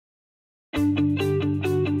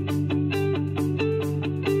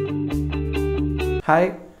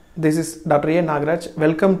Hi, this is Dr.A.Nagaraj.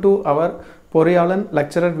 Welcome to our Poriyaalan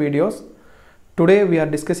lecturer videos. Today we are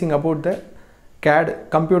discussing about the CAD,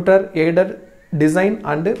 Computer Aided Design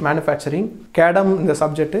and Manufacturing. CADM in the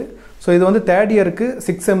subject. So this is the third year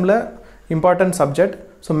 6th sem important subject.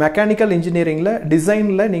 So mechanical engineering design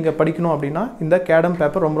நீங்க படிக்கணும் அப்படினா இந்த CADM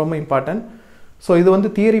paper ரொம்ப important. So இது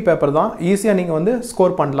வந்து theory paper தான். ஈஸியா நீங்க வந்து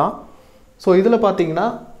ஸ்கோர் பண்ணலாம். So இதுல பாத்தீங்கன்னா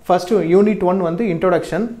first unit 1 வந்து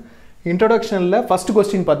introduction. Introductionல first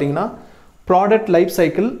question பாத்தீங்கன்னா product life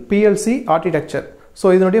cycle PLC architecture. So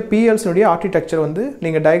இதனுடைய PLC உடைய architecture வந்து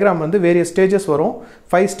நீங்க diagram வந்து various stages வரும்.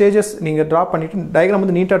 5 stages நீங்க draw பண்ணிட்டு diagram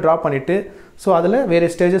வந்து நீட்டா draw பண்ணிட்டு so அதுல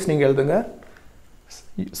various stages நீங்க எழுதுங்க.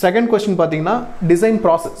 Second question பாத்தீங்கன்னா design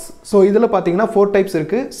process. So இதுல பாத்தீங்கன்னா 4 types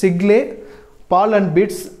இருக்கு. Sigley, Paul and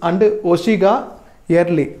Bits and Oshiga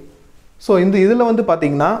Early. So இந்த இதுல வந்து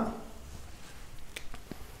பாத்தீங்கன்னா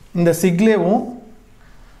இந்த Sigleyவும்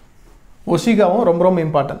ஒஷிகாவும் ரொம்ப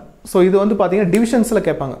இம்பார்ட்டன்ட். ஸோ இது வந்து பார்த்தீங்கன்னா டிவிஷன்ஸில்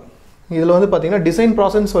கேட்பாங்க. இதில் வந்து பார்த்தீங்கன்னா டிசைன்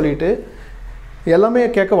ப்ராசஸ்ன்னு சொல்லிட்டு எல்லாமே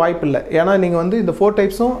கேட்க வாய்ப்பு இல்லை. ஏன்னா நீங்கள் வந்து இந்த 4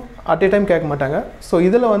 டைப்ஸும் அட் ஏ டைம் கேட்க மாட்டாங்க. ஸோ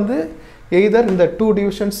இதில் வந்து எய்தர் இந்த 2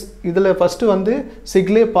 டிவிஷன்ஸ் இதில் ஃபஸ்ட்டு வந்து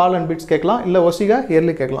சிக்லே பால் அண்ட் பிட்ஸ் கேட்கலாம், இல்லை ஒஷிகா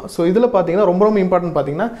இயர்லி கேட்கலாம். ஸோ இதில் பார்த்தீங்கன்னா ரொம்ப இம்பார்ட்டன்ட்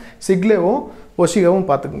பார்த்தீங்கன்னா சிக்லேவும் ஒஷிகாவும்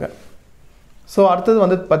பார்த்துக்குங்க. ஸோ அடுத்தது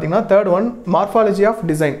வந்து பார்த்தீங்கன்னா third one morphology of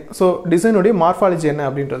design. So டிசைனுடைய morphology என்ன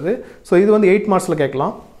அப்படின்றது. ஸோ இது வந்து 8 மார்க்ஸில்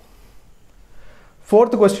கேட்கலாம்.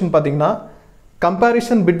 Fourth question பாத்தீங்கன்னா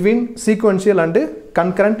comparison between sequential and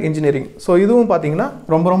concurrent engineering. So இதுவும் பாத்தீங்கன்னா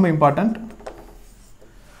ரொம்ப important.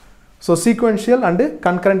 So sequential and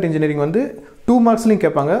concurrent engineering வந்து 2 மார்க்ஸ்லயும்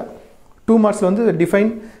கேட்பாங்க. 2 மார்க்ஸ்ல வந்து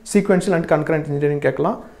define sequential and concurrent engineering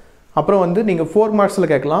கேட்கலாம். அப்புறம் வந்து நீங்க 4 மார்க்ஸ்ல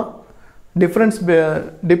கேட்கலாம். difference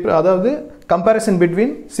அதாவது comparison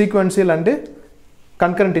between sequential and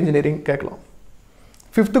concurrent engineering கேட்கலாம்.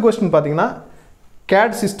 Fifth question பாத்தீங்கன்னா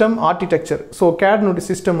CAD system architecture. So CAD நோட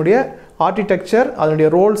system உடைய architecture, அதனுடைய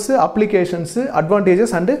roles, applications, advantages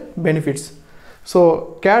and benefits. So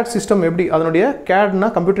CAD system எப்படி அதனுடைய CAD னா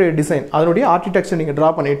computer design, அதனுடைய architecture நீங்க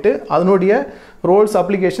draw பண்ணிட்டு அதனுடைய roles,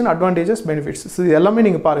 application, advantages, benefits. So இது எல்லாமே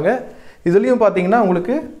நீங்க பாருங்க. இதுலயும் பாத்தீங்கன்னா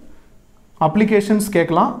உங்களுக்கு applications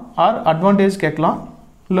கேட்கலாம் or advantage கேட்கலாம்,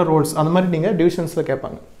 இல்ல roles அந்த மாதிரி நீங்க divisionsல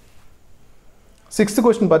கேட்பாங்க. Sixth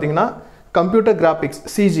question பாத்தீங்கன்னா computer graphics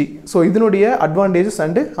CG. So இதனுடைய advantages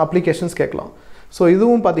and applications கேட்கலாம். So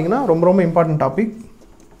இதுவும் பாத்தீங்கன்னா ரொம்ப important topic.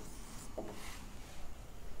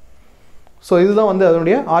 So இதுதான் வந்து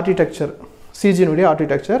அதனுடைய architecture, CG னுடைய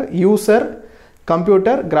architecture, user,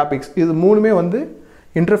 computer, graphics. இது மூணுமே வந்து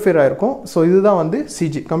interfere ஆயிருக்கும். So இதுதான் வந்து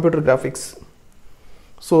CG, computer graphics.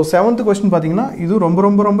 So 7th question பாத்தீங்கன்னா இது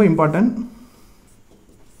ரொம்ப important.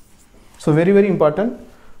 So very important.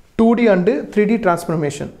 2D and 3D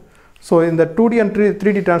transformation. So இந்த 2D and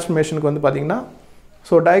 3D டிரான்ஸ்ஃபர்மேஷனுக்கு வந்து பார்த்தீங்கன்னா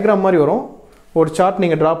ஸோ டயக்ராம் மாதிரி வரும். ஒரு சார்ட்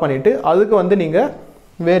நீங்கள் ட்ரா பண்ணிவிட்டு அதுக்கு வந்து நீங்கள்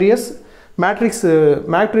வேரியஸ்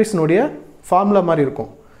மேட்ரிக்ஸினுடைய ஃபார்முலா மாதிரி இருக்கும்.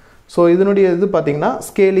 ஸோ இதனுடைய இது பார்த்தீங்கன்னா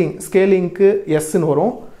ஸ்கேலிங்க்கு எஸ்ன்னு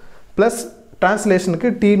வரும், ப்ளஸ்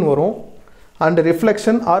டிரான்ஸ்லேஷனுக்கு டீன்னு வரும், and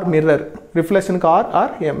reflection R mirror, ரிஃப்ளெக்ஷனுக்கு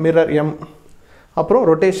R M, mirror M, அப்புறம்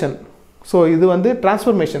ரொட்டேஷன். ஸோ இது வந்து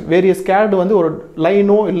டிரான்ஸ்ஃபர்மேஷன். வேரியஸ் CAD வந்து ஒரு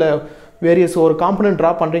லைனோ இல்லை வேரியஸ் ஒரு காம்பனன்ட் ட்ரா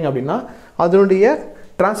பண்ணுறீங்க அப்படின்னா அதனுடைய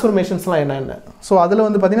டிரான்ஸ்ஃபர்மேஷன்ஸ்லாம் என்னென்ன. ஸோ அதில்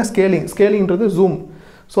வந்து பார்த்தீங்கன்னா ஸ்கேலிங்கிறது ஜூம்.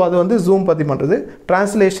 ஸோ அது வந்து ஜூம் பற்றி பண்ணுறது.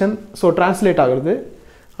 டிரான்ஸ்லேஷன், ஸோ டிரான்ஸ்லேட் ஆகுறது.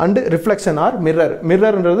 அண்டு ரிஃப்ளெக்ஷன் ஆர்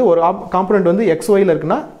மிரர்ன்றது ஒரு காம்பனன்ட் வந்து XYயில்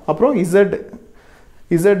இருக்குன்னா அப்புறம்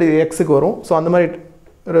இசட் எக்ஸுக்கு வரும். ஸோ அந்த மாதிரி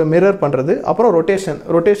மிரர் பண்ணுறது. அப்புறம்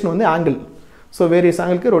ரொட்டேஷன் வந்து ஆங்கிள். ஸோ வேரியஸ்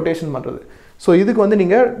ஆங்கிளுக்கு ரொட்டேஷன் பண்ணுறது. ஸோ இதுக்கு வந்து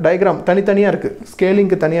நீங்கள் டயக்ராம் தனித்தனியாக இருக்குது.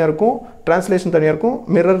 ஸ்கேலிங்க்கு தனியாக இருக்கும், டிரான்ஸ்லேஷன் தனியாக இருக்கும்,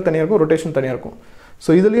 மிரர் தனியாக இருக்கும், ரொட்டேஷன் தனியாக இருக்கும். ஸோ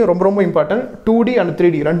இதுலேயும் ரொம்ப இம்பார்ட்டன்ட். 2D and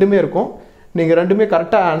 3D ரெண்டுமே இருக்கும். நீங்கள் ரெண்டுமே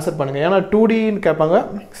கரெக்டாக ஆன்சர் பண்ணுங்கள். ஏன்னா 2Dன்னு கேட்பாங்க,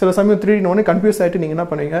 சில சமயம் 3Dன்னு கன்ஃபியூஸ் ஆகிட்டு நீங்கள் என்ன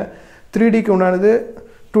பண்ணுவீங்க, 3Dக்கு உண்டானது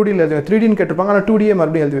 2Dயில் எழுதுவீங்க, 3Dன்னு கேட்டிருப்பாங்க, ஆனால் 2Dயை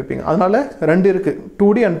மறுபடியும் எழுதி வைப்பீங்க. அதனால் 2 இருக்குது,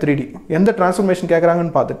 2D and 3D. எந்த டிரான்ஸ்ஃபர்மேஷன்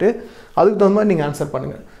கேட்குறாங்கன்னு பார்த்துட்டு அதுக்கு தகுந்த மாதிரி நீங்கள் ஆன்சர்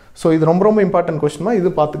பண்ணுங்கள். ஸோ இது ரொம்ப இம்பார்ட்டன்ட் கொஸ்டின்,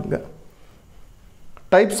 இது பார்த்துக்குங்க.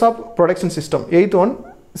 Types of production system 8th one.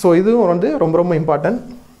 So இதுவும் வந்து ரொம்ப இம்பார்ட்டன்ட்.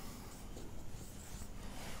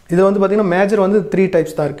 இது வந்து பார்த்தீங்கன்னா மேஜர் வந்து 3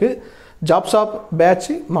 டைப்ஸ் தான் இருக்குது. Jobs of batch,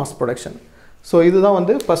 mass production. So இதுதான்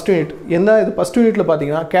வந்து ஃபஸ்ட் யூனிட். என்ன இது ஃபஸ்ட் யூனிட்டில்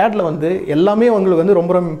பார்த்தீங்கன்னா CADல வந்து எல்லாமே உங்களுக்கு வந்து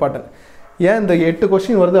ரொம்ப இம்பார்ட்டன்ட். ஏன் இந்த 8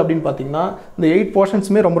 கொஸ்டின் வருது அப்படின்னு பார்த்தீங்கன்னா இந்த 8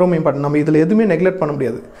 போர்ஷன்ஸுமே ரொம்ப இம்பார்ட்டன்ட். நம்ம இதில் எதுவுமே நெக்லெக்ட் பண்ண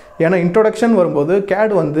முடியாது. ஏன்னா இன்ட்ரோடக்ஷன் வரும்போது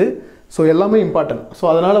CAD வந்து ஸோ எல்லாமே இம்பார்ட்டன்ட். ஸோ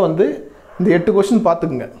அதனால் வந்து இந்த 8 கொஸ்டின்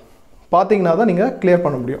பார்த்துக்குங்க. பார்த்தீங்கன்னா தான் நீங்கள் கிளியர்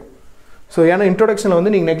பண்ண முடியும். ஸோ ஏன்னா இன்ட்ரோடக்ஷனில்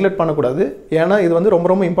வந்து நீங்கள் நெக்லெக்ட் பண்ணக்கூடாது. ஏன்னா இது வந்து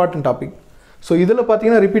ரொம்ப இம்பார்ட்டன்ட் டாபிக். ஸோ இதில்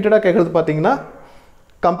பார்த்தீங்கன்னா ரிப்பீட்டடாக கேட்குறது பார்த்தீங்கன்னா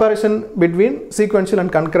comparison between sequential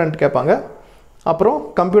and concurrent கேட்பாங்க. அப்புறம்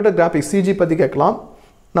கம்ப்யூட்டர் கிராஃபிக்ஸ் சிஜி பற்றி கேட்கலாம்.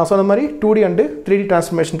 நான் சொன்ன மாதிரி 2D அண்டு 3D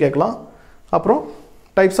டிரான்ஸ்ஃபர்மேஷன் கேட்கலாம். அப்புறம்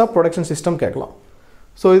டைப்ஸ் ஆஃப் ப்ரொடக்ஷன் சிஸ்டம் கேட்கலாம்.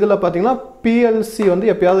 ஸோ இதில் பார்த்தீங்கன்னா பிஎல்சி வந்து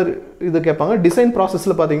எப்பயாவது இது கேட்பாங்க. டிசைன்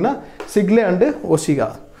ப்ராசஸில் பார்த்தீங்கன்னா சிக்லே அண்டு ஒஷிகா.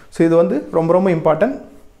 ஸோ இது வந்து ரொம்ப ரொம்ப important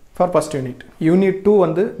for first unit. Unit 2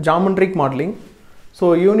 வந்து ஜாமெண்ட்ரிக் மாடலிங். ஸோ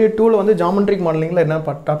யூனிட் 2ல் வந்து ஜாமெண்ட்ரிக் மாடலிங்கில் என்ன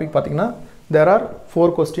டாபிக் பார்த்தீங்கன்னா there are 4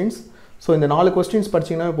 questions. ஸோ இந்த 4 questions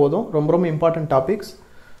படிச்சிங்கன்னா போதும். ரொம்ப ரொம்ப இம்பார்ட்டன்ட் டாபிக்ஸ்.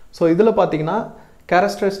 ஸோ இதில் பார்த்தீங்கன்னா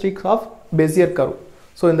characteristics of Bezier curve.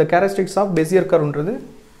 So இந்த characteristics of Bezier கர்வ்ன்றது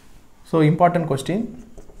so important question.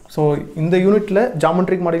 So இந்த யூனிட்டில்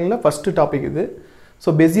ஜாமெண்ட்ரிக் மாடலிங்கில் ஃபஸ்ட்டு டாபிக் இது. So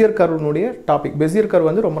Bezier கர்வ்னுடைய topic. Bezier curve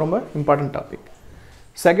வந்து ரொம்ப ரொம்ப இம்பார்ட்டன்ட் டாபிக்.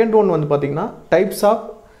 செகண்ட் ஒன் வந்து பார்த்தீங்கன்னா types of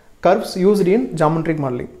curves used in geometric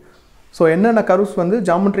modelling. So என்னென்ன கர்வ்ஸ் வந்து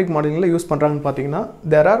ஜாமெண்ட்ரிக் மாடலிங்கில் யூஸ் பண்ணுறாங்கன்னு பார்த்தீங்கன்னா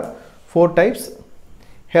there are 4 types: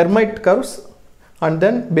 Hermite curves, and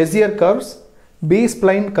then Bezier curves,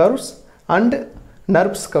 B-spline curves, and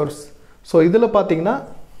NURBS curves. So இதில் பார்த்தீங்கன்னா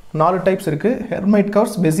 4 டைப்ஸ் இருக்குது. Hermite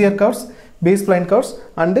curves, Bezier curves, B-spline curves,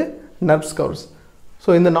 and NURBS curves. So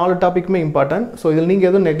இந்த 4 டாபிக்குமே important. So இதில் நீங்கள்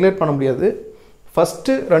எதுவும் நெக்லெக்ட் பண்ண முடியாது.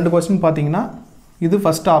 ஃபஸ்ட்டு 2 கொஸ்டின் பார்த்தீங்கன்னா இது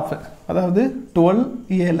ஃபஸ்ட் ஆஃப், அதாவது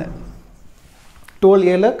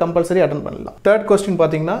 12Aல கம்பல்சரி அட்டன் பண்ணலாம். தேர்ட் கொஸ்டின்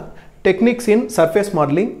பார்த்தீங்கன்னா டெக்னிக்ஸ் இன் சர்ஃபேஸ்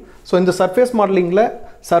மாடலிங். ஸோ இந்த surface மாடலிங்கில்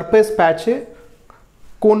surface patch,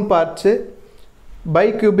 Koon patch,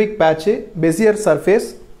 பைக்யூபிக் patch, Bezier surface,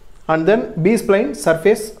 and then B-spline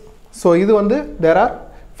surface. So இது வந்து there are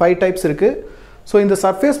 5 டைப்ஸ் இருக்குது. ஸோ இந்த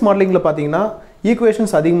சர்ஃபேஸ் மாடலிங்கில் பார்த்தீங்கன்னா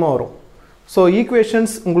ஈக்குவேஷன்ஸ் அதிகமாக வரும். ஸோ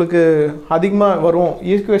ஈக்குவேஷன்ஸ் உங்களுக்கு அதிகமாக வரும்,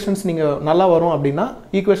 ஈக்குவேஷன்ஸ் நீங்கள் நல்லா வரும் அப்படின்னா,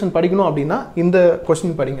 ஈக்குவேஷன் படிக்கணும் அப்படின்னா இந்த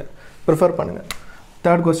கொஸ்டின் படிங்க, ப்ரிஃபர் பண்ணுங்கள்.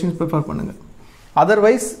 தேர்ட் கொஸ்டின்ஸ் ப்ரிஃபர் பண்ணுங்கள்.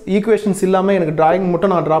 அதர்வைஸ் ஈக்குவேஷன்ஸ் இல்லாமல் எனக்கு டிராயிங்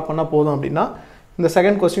மட்டும் நான் ட்ரா பண்ணால் போதும் அப்படின்னா இந்த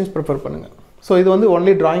செகண்ட் கொஸ்டின்ஸ் ப்ரிஃபர் பண்ணுங்கள். ஸோ இது வந்து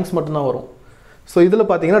ஒன்லி டிராயிங்ஸ் மட்டும்தான் வரும். ஸோ இதில்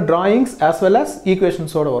பார்த்தீங்கன்னா டிராயிங்ஸ் ஆஸ் வெல் ஆஸ்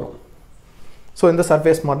ஈக்குவேஷன்ஸோடு வரும். ஸோ இந்த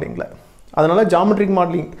சர்ஃபேஸ் மாடலிங்கில் அதனால் ஜாமெட்ரிக்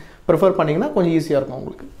மாடலிங் ப்ரிஃபர் பண்ணிங்கன்னா கொஞ்சம் ஈஸியாக இருக்கும்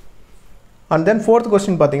உங்களுக்கு. அண்ட் தென் ஃபோர்த்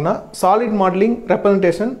கொஸ்டின் பார்த்தீங்கன்னா solid modelling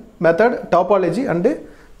representation method, topology and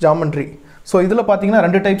geometry. So இதில் பார்த்தீங்கன்னா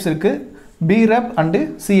 2 டைப்ஸ் இருக்குது, BREP அண்டு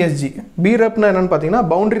CSG. BREPனா என்னென்னு பார்த்தீங்கன்னா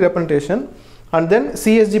boundary representation, and then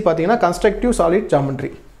CSG பார்த்தீங்கன்னா கன்ஸ்ட்ரக்டிவ் சாலிட்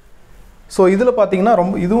ஜாமெட்ரி. ஸோ இதில் பார்த்தீங்கன்னா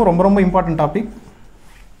இதுவும் ரொம்ப ரொம்ப இம்பார்ட்டன்ட் டாபிக்.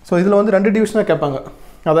 ஸோ இதில் வந்து 2 டிவிஷனாக கேட்பாங்க,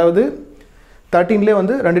 அதாவது 13லேயே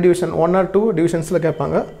வந்து 2 டிவிஷன், 1 or 2 டிவிஷன்ஸில்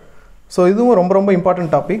கேட்பாங்க. ஸோ இதுவும் ரொம்ப ரொம்ப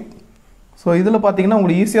இம்பார்ட்டன்ட் டாபிக். ஸோ இதில் பார்த்தீங்கன்னா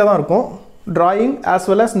உங்களுக்கு ஈஸியாக தான் இருக்கும். டிராயிங் ஆஸ்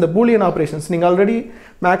வெல் ஆஸ் இந்த பூலியன் ஆப்ரேஷன்ஸ் நீங்கள் ஆல்ரெடி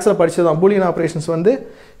மேக்ஸில் படிச்சதான். பூலியன் ஆப்ரேஷன்ஸ் வந்து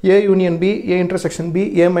A union B, A intersection B,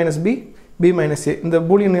 A minus B, B minus A, இந்த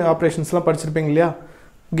பூலியன் ஆப்ரேஷன்ஸ்லாம் படிச்சிருப்பீங்க இல்லையா,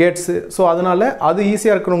 கேட்ஸு. ஸோ அதனால் அது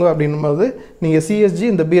ஈஸியாக இருக்கிறவங்க அப்படின்னும்போது நீங்கள் CSG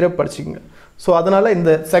இந்த BREP படிச்சிக்கங்க. ஸோ அதனால் இந்த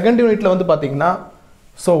செகண்ட் யூனிட்டில் வந்து பார்த்தீங்கன்னா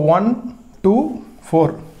ஸோ 1, 2,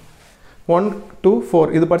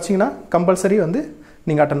 4 இது படிச்சிங்கன்னா கம்பல்சரி வந்து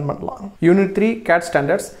நீங்கள் அட்டன் பண்ணலாம். Unit 3 CAD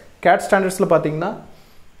standards. CAD ஸ்டாண்டர்ட்ஸில் பார்த்தீங்கன்னா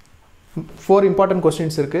 4 இம்பார்ட்டன்ட்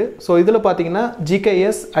கொஸ்டின்ஸ் இருக்குது. ஸோ இதில் பார்த்தீங்கன்னா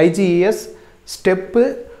GKS, IGES, step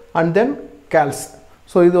and then girls.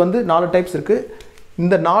 So இது வந்து 4 டைப்ஸ் இருக்குது.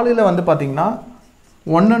 இந்த 4ல் வந்து பார்த்தீங்கன்னா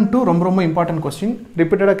 1 and 2 ரொம்ப ரொம்ப இம்பார்ட்டன்ட் கொஸ்டின்,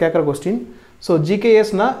 ரிப்பீட்டடாக கேட்குற question. So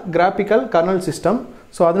GKSனா graphical kernel system.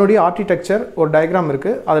 So அதனுடைய ஆர்கிடெக்சர் ஒரு டயக்ராம்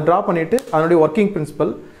இருக்குது, அதை ட்ரா பண்ணிவிட்டு அதனுடைய ஒர்க்கிங்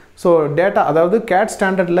பிரின்சிபல். ஸோ டேட்டா, அதாவது CAD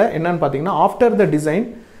ஸ்டாண்டர்டில் என்னன்னு பார்த்தீங்கன்னா ஆஃப்டர் த டிசைன்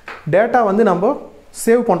டேட்டா வந்து நம்ம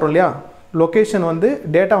சேவ் பண்ணுறோம் இல்லையா, லொக்கேஷன் வந்து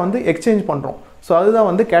டேட்டா வந்து எக்ஸ்சேஞ்ச் பண்ணுறோம். ஸோ அதுதான்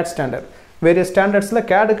வந்து CAD ஸ்டாண்டர்ட். வேறு ஸ்டாண்டர்ட்ஸில்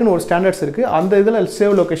CADக்குன்னு ஒரு ஸ்டாண்டர்ட்ஸ் இருக்குது, அந்த இதில்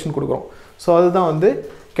சேவ் லொக்கேஷன் கொடுக்குறோம். ஸோ அதுதான் வந்து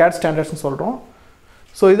CAD ஸ்டாண்டர்ட்ஸ்னு சொல்கிறோம்.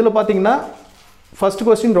 ஸோ இதில் பார்த்தீங்கன்னா ஃபஸ்ட்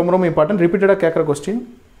கொஸ்டின் ரொம்ப ரொம்ப இம்பார்ட்டன்ட், ரிப்பீட்டடாக கேட்குற question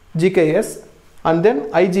GKS, and then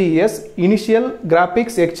IGES initial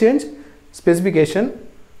graphics exchange specification.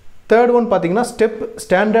 Third one பார்த்தீங்கன்னா step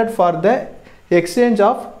standard for the exchange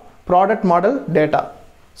of product model data.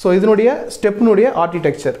 So இதனுடைய ஸ்டெப்னுடைய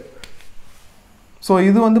ஆர்கிடெக்சர். ஸோ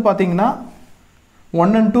இது வந்து பார்த்தீங்கன்னா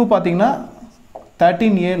 1 and 2 பார்த்தீங்கன்னா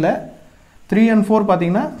 13Aல, 3 and 4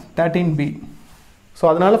 பார்த்தீங்கன்னா 13B. ஸோ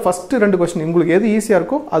அதனால் ஃபஸ்ட்டு 2 கொஸ்டின் உங்களுக்கு எது ஈஸியாக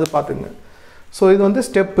இருக்கோ அது பார்த்துங்க. ஸோ இது வந்து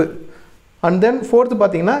ஸ்டெப்பு. அண்ட் தென் ஃபோர்த்து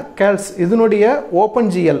பார்த்தீங்கன்னா கேல்ஸ், இதனுடைய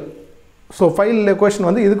OpenGL. ஸோ ஃபைல் கொஸ்டின்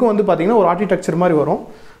வந்து இதுக்கும் வந்து பார்த்தீங்கன்னா ஒரு ஆர்கிடெக்சர் மாதிரி வரும்.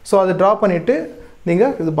 ஸோ அதை ட்ரா பண்ணிவிட்டு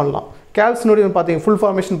நீங்கள் இது பண்ணலாம். கேல்ஸ்னுடைய பார்த்தீங்கன்னா ஃபுல்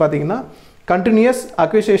ஃபார்மேஷன் பார்த்தீங்கன்னா continuous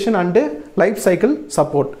acquisition and life cycle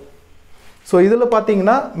support. So இதில்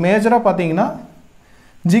பார்த்தீங்கன்னா மேஜராக பார்த்தீங்கன்னா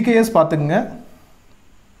GKS பார்த்துக்குங்க.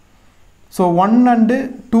 ஸோ 1 and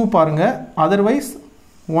 2 பாருங்கள், அதர்வைஸ்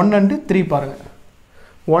 1 and 3 பாருங்கள்.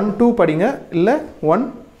 1, 2 படிங்க, இல்லை 1,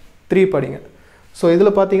 3 படிங்க. ஸோ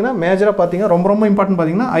இதில் பார்த்தீங்கன்னா மேஜராக பார்த்தீங்கன்னா ரொம்ப ரொம்ப இம்பார்ட்டன்ட்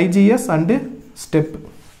பார்த்தீங்கன்னா IGS அண்டு ஸ்டெப்.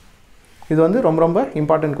 இது வந்து ரொம்ப ரொம்ப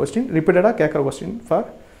இம்பார்ட்டன்ட் கொஸ்டின், ரிப்பீட்டடாக கேட்குற கொஸ்டின் ஃபார்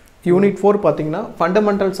யூனிட் 4 பார்த்தீங்கன்னா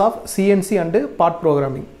fundamentals of CNC and part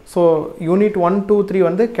programming. So unit 1, 2, 3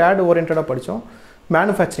 வந்து கேட் ஓரியன்டாக படித்தோம்.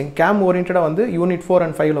 மேனுஃபேக்சரிங் கேம் ஓரியன்டாக வந்து யூனிட் 4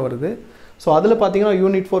 and 5 வருது. ஸோ அதில் பார்த்தீங்கன்னா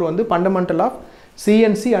யூனிட் 4 வந்து fundamental of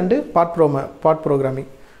CNC and part programming.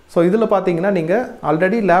 So இதில் பார்த்தீங்கன்னா நீங்கள்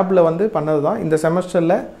ஆல்ரெடி லேபில் வந்து பண்ணது தான். இந்த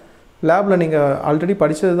செமஸ்டரில் லேபில் நீங்கள் ஆல்ரெடி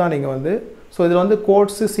படித்தது தான் நீங்கள் வந்து. ஸோ இதில் வந்து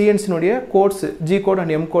coats சிஎன்சினுடைய coats G code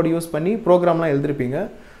and M code use பண்ணி ப்ரோக்ராம்லாம் எழுதிருப்பீங்க.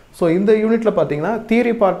 ஸோ இந்த யூனிட்டில் பார்த்தீங்கன்னா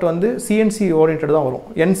தியரி பார்ட் வந்து சிஎன்சி ஓரியன்ட் தான் வரும்.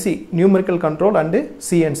 NC numerical control and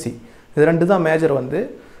CNC இது ரெண்டு தான் மேஜர் வந்து.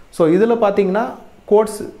 ஸோ இதில் பார்த்தீங்கன்னா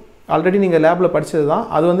கோட்ஸ் ஆல்ரெடி நீங்கள் லேபில் படித்தது தான்.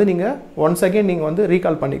 அது வந்து நீங்கள் ஒன்ஸ் அகெயின் நீங்கள் வந்து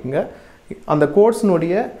ரீகால் பண்ணிக்கோங்க. அந்த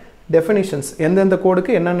கோட்ஸினுடைய டெஃபினிஷன்ஸ் எந்தெந்த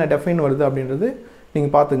கோடுக்கு என்னென்ன டெஃபின் வருது அப்படின்றது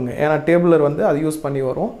நீங்கள் பார்த்துக்குங்க. ஏன்னா டேபிளர் வந்து அது யூஸ் பண்ணி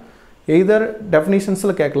வரும். எய்தர்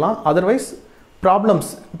டெஃபினிஷன்ஸில் கேட்கலாம், அதர்வைஸ்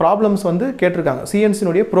ப்ராப்ளம்ஸ் வந்து கேட்டிருக்காங்க.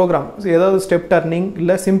 சிஎன்சினுடைய ப்ரோக்ராம் ஏதாவது ஸ்டெப் டர்னிங்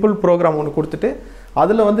இல்லை சிம்பிள் ப்ரோக்ராம் ஒன்று கொடுத்துட்டு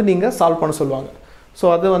அதில் வந்து நீங்கள் சால்வ் பண்ண சொல்லுவாங்க. ஸோ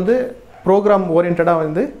அது வந்து ப்ரோக்ராம் ஓரியன்டாக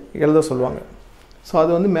வந்து எழுத சொல்லுவாங்க. ஸோ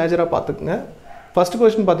அது வந்து மேஜராக பார்த்துக்குங்க. ஃபஸ்ட்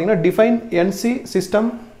கொஸ்டின் பார்த்தீங்கன்னா டிஃபைன் என்சி சிஸ்டம்.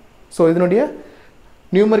 ஸோ இதனுடைய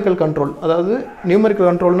நியூமெரிக்கல் கண்ட்ரோல், அதாவது நியூமெரிக்கல்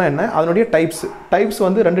கண்ட்ரோல்னால் என்ன, அதனுடைய டைப்ஸ்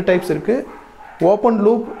வந்து 2 டைப்ஸ் இருக்குது. Open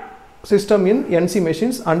loop system in NC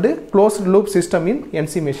machines and closed loop system in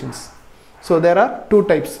NC machines. So there are 2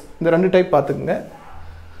 types. இந்த 2 டைப் பார்த்துக்குங்க.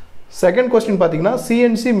 செகண்ட் கொஸ்டின் பார்த்தீங்கன்னா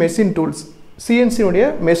CNC machine tools. சிஎன்சினுடைய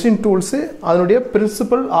machine tools அதனுடைய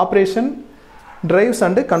principal operation drives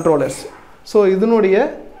and controllers. So இதனுடைய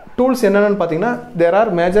tools என்னென்னு பார்த்தீங்கன்னா there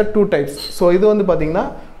are major 2 types. So இது வந்து பார்த்தீங்கன்னா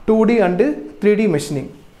 2D and 3D machining.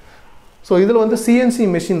 So இதில் வந்து சிஎன்சி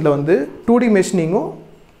மெஷினில் வந்து 2D மெஷினிங்கும்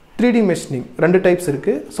 3D மெஷினிங் 2 டைப்ஸ்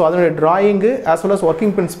இருக்குது. ஸோ அதனுடைய drawing as well as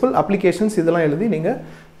working principal applications இதெல்லாம் எழுதி நீங்கள்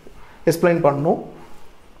எக்ஸ்பிளைன் பண்ணணும்.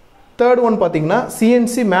 தேர்ட் ஒன் பார்த்தீங்கன்னா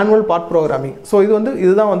CNC manual part programming. So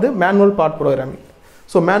இதுதான் வந்து மேனுவல் பார்ட் ப்ரோக்ராமிங்.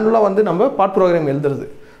 ஸோ மேனுவலாக வந்து நம்ம பார்ட் ப்ரோக்ராம் எழுதுறது.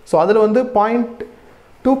 ஸோ அதில் வந்து point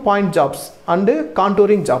to point jobs and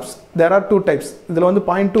contouring jobs there are 2 types. இதில் வந்து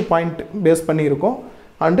பாயிண்ட் டு பாயிண்ட் பேஸ் பண்ணி இருக்கும்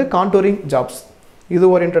அண்டு கான்டூரிங் ஜாப்ஸ் இது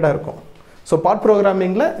ஓரியன்டாக இருக்கும். ஸோ பார்ட்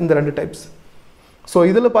ப்ரோக்ராமிங்கில் இந்த 2 டைப்ஸ். ஸோ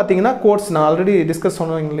இதில் பார்த்தீங்கன்னா கோட்ஸ் நான் ஆல்ரெடி டிஸ்கஸ்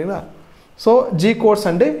பண்ணுவீங்க இல்லைங்களா. So G quotes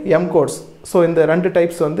and M quotes. So இந்த 2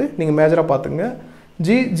 டைப்ஸ் வந்து நீங்கள் மேஜராக பார்த்துங்க.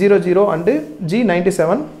 G00 and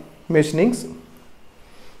G97 மெஷினிங்ஸ்.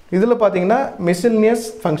 இதில் பார்த்தீங்கன்னா மிஸ்லினியஸ்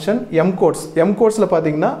ஃபங்க்ஷன் எம் கோட்ஸில்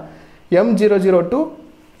பார்த்தீங்கன்னா M00 to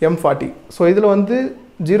M40. ஸோ இதில் வந்து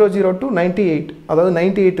 00 to 98, அதாவது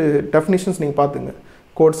 98 டெஃபினிஷன்ஸ் நீங்கள் பார்த்துங்க.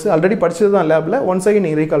 கோட்ஸ் ஆல்ரெடி படித்தது தான் லேபில், ஒன்ஸ் அகைன்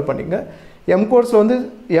நீங்கள் ரீகால் பண்ணிங்க. எம் கோட்ஸில் வந்து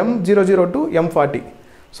M00 to M40.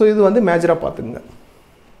 ஸோ இது வந்து மேஜராக பார்த்துங்க.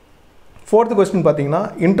 ஃபோர்த் கொஸ்டின் பார்த்தீங்கன்னா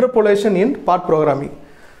இன்டர்போலேஷன் இன் பார்ட் ப்ரோக்ராமிங்.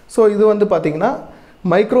 ஸோ இது வந்து பார்த்தீங்கன்னா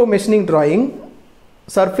micro machining drawing,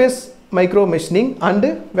 surface micro machining and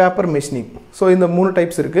vapour machining. So இந்த 3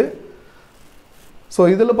 டைப்ஸ் இருக்குது. ஸோ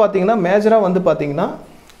இதில் பார்த்தீங்கன்னா மேஜராக வந்து பார்த்தீங்கன்னா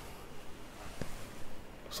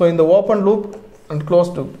ஸோ இந்த open loop and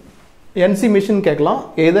close loop NC machine கேட்கலாம்,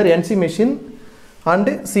 எதர் NC machine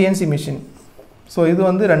and CNC machine. So இது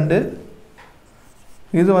வந்து 2.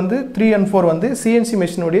 இது வந்து 3 and 4 வந்து சிஎன்சி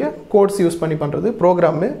மிஷினுடைய கோட்ஸ் யூஸ் பண்ணி பண்ணுறது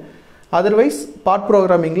ப்ரோக்ராமு. அதர்வைஸ் பார்ட்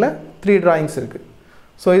ப்ரோக்ராமிங்கில் 3 ட்ராயிங்ஸ் இருக்குது.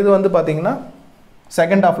 ஸோ இது வந்து பார்த்தீங்கன்னா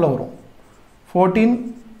செகண்ட் ஹாஃபில் வரும்.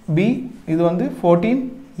 14B, இது வந்து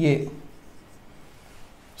 14A.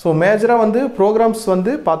 ஸோ மேஜராக வந்து ப்ரோக்ராம்ஸ்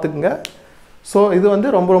வந்து பார்த்துக்குங்க. ஸோ இது வந்து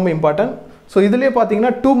ரொம்ப இம்பார்ட்டன்ட். ஸோ இதுலேயே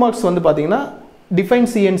பார்த்தீங்கன்னா 2 மார்க்ஸ் வந்து பார்த்தீங்கன்னா டிஃபைன்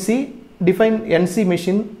சிஎன்சி, டிஃபைன்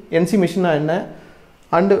என்சி மிஷின்னா என்ன,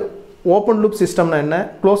 அண்டு ஓப்பன் லூப் சிஸ்டம்னா என்ன,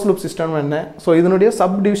 க்ளோஸ் லூப் சிஸ்டம்னா என்ன. ஸோ இதனுடைய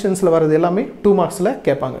சப் டிவிஷன்ஸில் வர்றது எல்லாமே 2 மார்க்ஸில்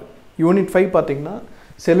கேட்பாங்க. யூனிட் 5 பார்த்தீங்கன்னா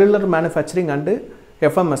cellular manufacturing and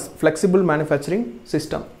FMS flexible manufacturing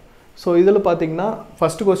system. So இதில் பார்த்தீங்கன்னா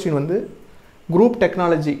ஃபஸ்ட்டு கொஸ்டின் வந்து குரூப்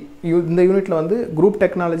டெக்னாலஜி. இந்த யூனிட்டில் வந்து குரூப்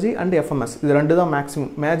டெக்னாலஜி அண்ட் FMS இது 2 தான்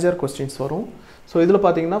மேக்ஸிமம் மேஜர் கொஸ்டின்ஸ் வரும். ஸோ இதில்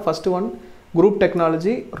பார்த்தீங்கன்னா first one group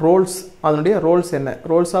technology Rolle's, அதனுடைய ரோல்ஸ் என்ன,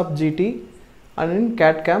 Rolle's of GT and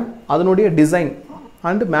CAD CAM, அதனுடைய design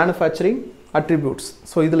and manufacturing attributes.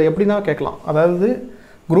 So இதில் எப்படின்னா கேட்கலாம், அதாவது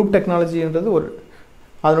குரூப் டெக்னாலஜின்றது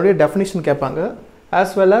அதனுடைய டெஃபினிஷன் கேட்பாங்க,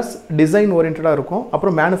 ஆஸ் வெல் ஆஸ் டிசைன் ஓரியன்டாக இருக்கும்.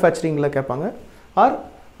 அப்புறம் மேனுஃபேக்சரிங்கில் கேட்பாங்க ஆர்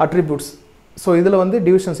அட்ரிபியூட்ஸ். ஸோ இதில் வந்து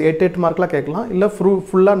டிவிஷன்ஸ் 8 மார்க்லாம் கேட்கலாம், இல்லை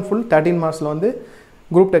ஃபுல் அண்ட் ஃபுல் 13 மார்க்ஸில் வந்து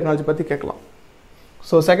குரூப் டெக்னாலஜி பற்றி கேட்கலாம்.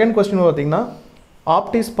 ஸோ செகண்ட் கொஸ்டின் பார்த்தீங்கன்னா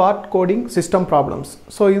ஆப்டிஸ் part coding system problems.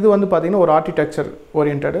 So இது வந்து பார்த்தீங்கன்னா ஒரு ஆர்கிடெக்சர்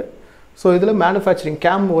ஓரியன்டு. ஸோ இதில் manufacturing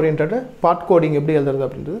game oriented part coding எப்படி எழுதுறது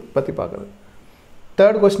அப்படின்றது பற்றி பார்க்குறது.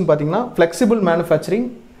 தேர்ட் கொஸ்டின் பார்த்தீங்கன்னா ஃப்ளெக்சிபிள் மேனுஃபேக்சரிங்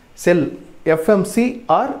செல் FMC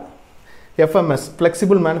R FMS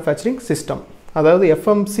flexible manufacturing system. அதாவது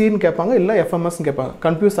FMCன்னு கேட்பாங்க, இல்லை FMSன்னு கேட்பாங்க,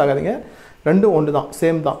 கன்ஃபியூஸ் ஆகாதீங்க, 2 ஒன்று தான்,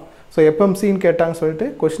 சேம் தான். ஸோ எஃப்எம்சின்னு கேட்டாங்கன்னு சொல்லிட்டு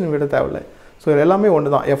கொஸ்டின் விட தேவையில்லை. ஸோ எல்லாமே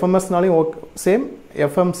ஒன்று தான். எஃப்எம்எஸ்னாலையும் சேம்,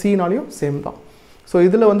 எஃப்எம்சினாலையும் சேம் தான். ஸோ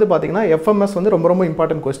இதில் வந்து பார்த்திங்கன்னா எஃப்எம்எஸ் வந்து ரொம்ப ரொம்ப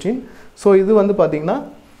இம்பார்ட்டன்ட் கொஸ்டின். ஸோ இது வந்து பார்த்திங்கன்னா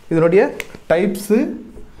இதனுடைய types,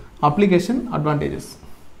 application, advantages.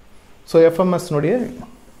 So எஃப்எம்எஸ்னுடைய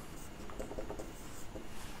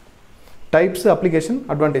types, application,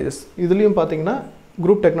 advantages. இதுலேயும் பார்த்திங்கன்னா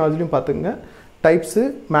குரூப் டெக்னாலஜிலையும் பார்த்துக்குங்க. டைப்ஸு,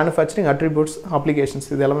 மேனுஃபேக்சரிங், அட்ரிபியூட்ஸ், அப்ளிகேஷன்ஸ்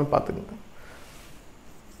இது எல்லாமே பார்த்துக்குங்க.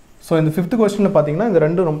 ஸோ இந்த 5th கொஸ்டினில் பார்த்தீங்கன்னா இந்த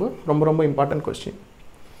ரெண்டும் ரொம்ப ரொம்ப இம்பார்ட்டன்ட் கொஸ்டின்.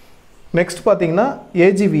 நெக்ஸ்ட் பார்த்தீங்கன்னா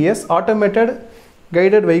ஏஜிவிஎஸ், automated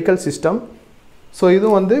guided vehicle system. So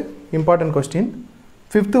இதுவும் வந்து இம்பார்ட்டன்ட் கொஸ்டின்.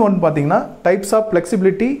 5th ஒன் பார்த்தீங்கன்னா types of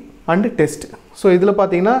flexibility and test. So இதில்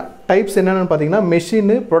பார்த்தீங்கன்னா டைப்ஸ் என்னென்னு பார்த்தீங்கன்னா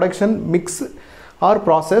machine, production, mix R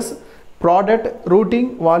process, product, routing,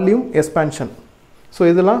 volume, expansion. So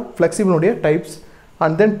இதெல்லாம் ஃப்ளெக்சிபிளுடைய டைப்ஸ்.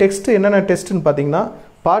 அண்ட் தென் டெஸ்ட் என்னென்ன டெஸ்ட்டுன்னு பார்த்தீங்கன்னா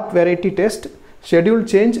part variety test, schedule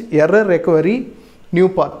change, error recovery, new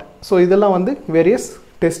part. So இதெல்லாம் வந்து various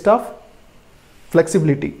test of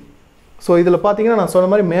flexibility. So இதில் பார்த்தீங்கன்னா நான் சொன்ன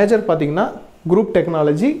மாதிரி மேஜர் பார்த்தீங்கன்னா குரூப்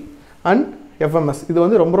டெக்னாலஜி அண்ட் எஃப்எம்எஸ். இது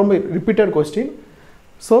வந்து ரொம்ப ரொம்ப ரிப்பீட்டட் கொஸ்டின்.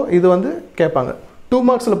 ஸோ இது வந்து கேட்பாங்க. 2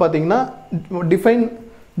 மார்க்ஸில் பார்த்தீங்கன்னா டிஃபைன்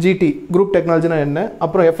ஜிடி, குரூப் டெக்னாலஜினா என்ன,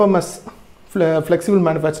 அப்புறம் எஃப்எம்எஸ் ஃப்ளெக்சிபிள்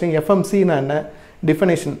மேனுஃபேக்சரிங், எஃப்எம்சினா என்ன,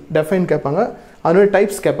 டிஃபைன் கேட்பாங்க. அதனுடைய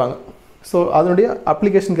டைப்ஸ் கேட்பாங்க. ஸோ அதனுடைய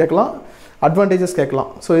அப்ளிகேஷன் கேட்கலாம், அட்வான்டேஜஸ் கேட்கலாம்.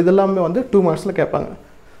 ஸோ இதெல்லாமே வந்து 2 மார்க்ஸில் கேட்பாங்க.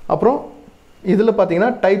 அப்புறம் இதில் பார்த்தீங்கன்னா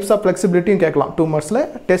டைப்ஸ் ஆஃப் ஃப்ளெக்சிபிலிட்டியும் கேட்கலாம் 2 மார்க்ஸில்,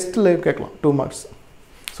 டெஸ்ட்டில் கேட்கலாம் 2 மார்க்ஸ்.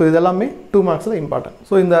 ஸோ இதெல்லாமே 2 மார்க்ஸில் இம்பார்ட்டன்ட்.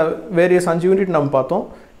 ஸோ இந்த வேரியஸ் 5 யூனிட் நம்ம பார்த்தோம்.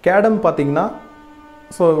 CADM பார்த்தீங்கன்னா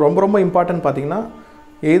ஸோ ரொம்ப இம்பார்ட்டன்ட். பார்த்தீங்கன்னா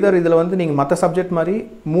எய்தர் இதில் வந்து நீங்கள் மற்ற சப்ஜெக்ட் மாதிரி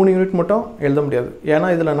 3 யூனிட் மட்டும் எழுத முடியாது. ஏன்னா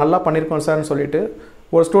இதில் நல்லா பண்ணியிருக்கோம் சார்னு சொல்லிட்டு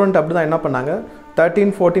ஒரு ஸ்டூடெண்ட் அப்படி தான் என்ன பண்ணாங்க, 13,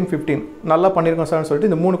 14, 15 நல்லா பண்ணியிருக்கோம் சார்னு சொல்லிட்டு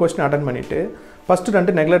இந்த 3 கொஸ்டின் அட்டன் பண்ணிவிட்டு ஃபஸ்ட்டு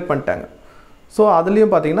 2 நெக்லெக்ட் பண்ணிட்டாங்க. ஸோ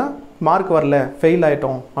அதுலேயும் பார்த்தீங்கன்னா மார்க் வரல, ஃபெயில்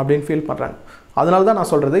ஆகிட்டோம் அப்படின்னு ஃபீல் பண்ணுறாங்க. அதனால தான் நான்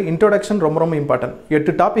சொல்கிறது இன்ட்ரோடக்ஷன் ரொம்ப இம்பார்ட்டன்ட்.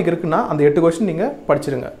 8 டாபிக் இருக்குன்னா அந்த 8 கொஸ்டின் நீங்கள்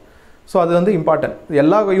படிச்சிருங்க. ஸோ அது வந்து இம்பார்ட்டன்ட்.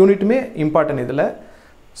 எல்லா யூனிட்டுமே இம்பார்ட்டன்ட் இதில்.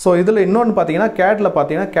 ஸோ இதில் இன்னொன்று பார்த்தீங்கன்னா CADல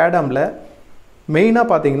பார்த்தீங்கன்னா CADMல மெயினாக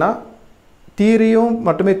பார்த்தீங்கன்னா தியரியும்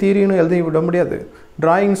மட்டுமே தியரியும் எழுதி விட முடியாது.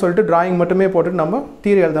 டிராயிங் சொல்லிட்டு டிராயிங் மட்டுமே போட்டுட்டு நம்ம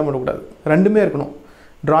தியரி எழுத விடக்கூடாது. ரெண்டுமே இருக்கணும்,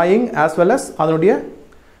 டிராயிங் ஆஸ் வெல் அஸ் அதனுடைய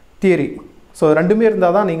தியரி. ஸோ ரெண்டுமே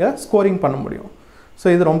இருந்தால் தான் நீங்கள் ஸ்கோரிங் பண்ண முடியும். ஸோ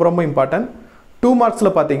இது ரொம்ப இம்பார்ட்டன்ட். 2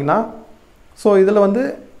 மார்க்ஸில் பார்த்தீங்கன்னா ஸோ இதில் வந்து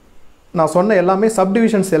நான் சொன்ன எல்லாமே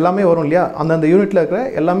சப்டிவிஷன்ஸ் எல்லாமே வரும் இல்லையா, அந்தந்த யூனிட்டில் இருக்கிற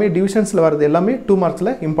எல்லாமே டிவிஷன்ஸில் வர்றது எல்லாமே 2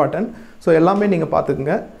 மார்க்ஸில் இம்பார்ட்டன்ட். ஸோ எல்லாமே நீங்கள்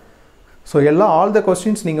பார்த்துக்குங்க. ஸோ ஆல் த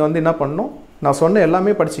கொஸ்டின்ஸ் நீங்கள் வந்து என்ன பண்ணணும், நான் சொன்ன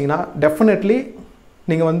எல்லாமே படிச்சிங்கன்னா டெஃபினெட்லி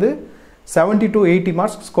நீங்கள் வந்து 70 to 80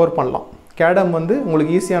 மார்க்ஸ் ஸ்கோர் பண்ணலாம். CADM வந்து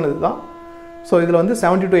உங்களுக்கு ஈஸியானது தான். ஸோ இதில் வந்து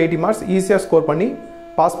 70 to 80 மார்க்ஸ் ஈஸியாக ஸ்கோர் பண்ணி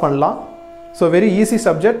பாஸ் பண்ணலாம். So very easy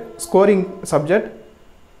subject, scoring subject.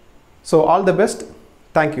 So all the best.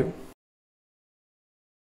 Thank you.